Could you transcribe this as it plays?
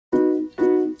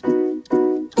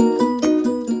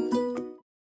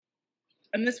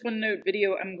In this OneNote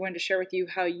video, I'm going to share with you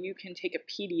how you can take a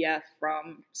PDF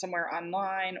from somewhere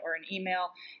online or an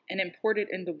email and import it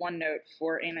into OneNote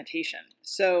for annotation.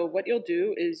 So what you'll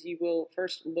do is you will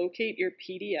first locate your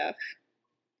PDF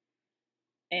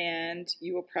and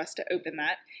you will press to open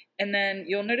that. And then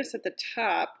you'll notice at the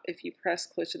top, if you press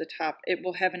close to the top, it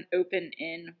will have an open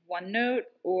in OneNote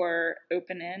or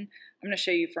open in. I'm going to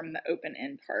show you from the open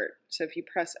in part. So if you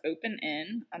press open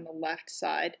in on the left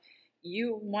side,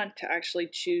 you want to actually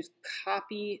choose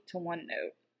copy to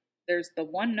OneNote. There's the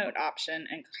OneNote option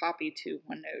and copy to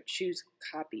OneNote. Choose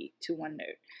copy to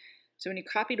OneNote. So when you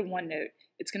copy to OneNote,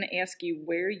 it's going to ask you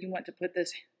where you want to put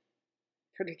this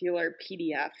particular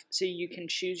PDF. So you can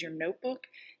choose your notebook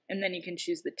and then you can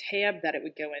choose the tab that it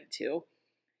would go into.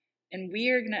 And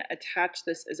we are going to attach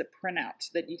this as a printout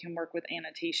so that you can work with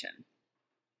annotation.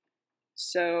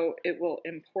 So it will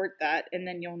import that, and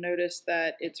then you'll notice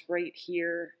that it's right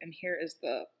here, and here is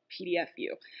the PDF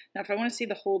view. Now if I want to see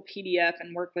the whole PDF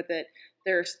and work with it,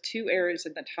 there's two arrows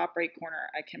in the top right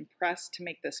corner. I can press to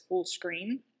make this full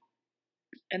screen,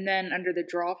 and then under the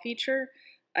draw feature,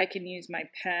 I can use my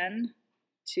pen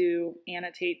to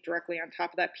annotate directly on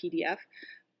top of that PDF,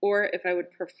 or if I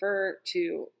would prefer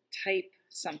to type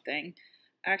something,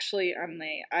 actually on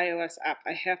the iOS app,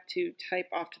 I have to type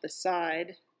off to the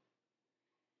side,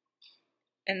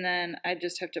 and then I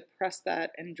just have to press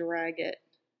that and drag that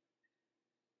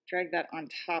on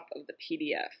top of the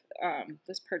PDF.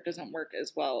 This part doesn't work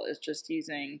as well as just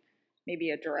using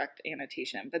maybe a direct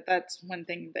annotation, but that's one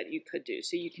thing that you could do.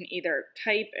 So you can either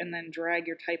type and then drag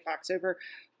your type box over,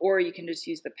 or you can just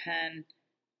use the pen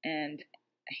and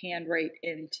handwrite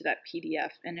into that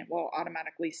PDF, and it will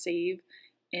automatically save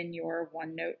in your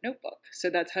OneNote notebook. So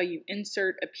that's how you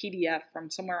insert a PDF from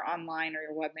somewhere online or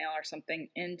your webmail or something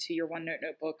into your OneNote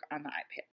notebook on the iPad.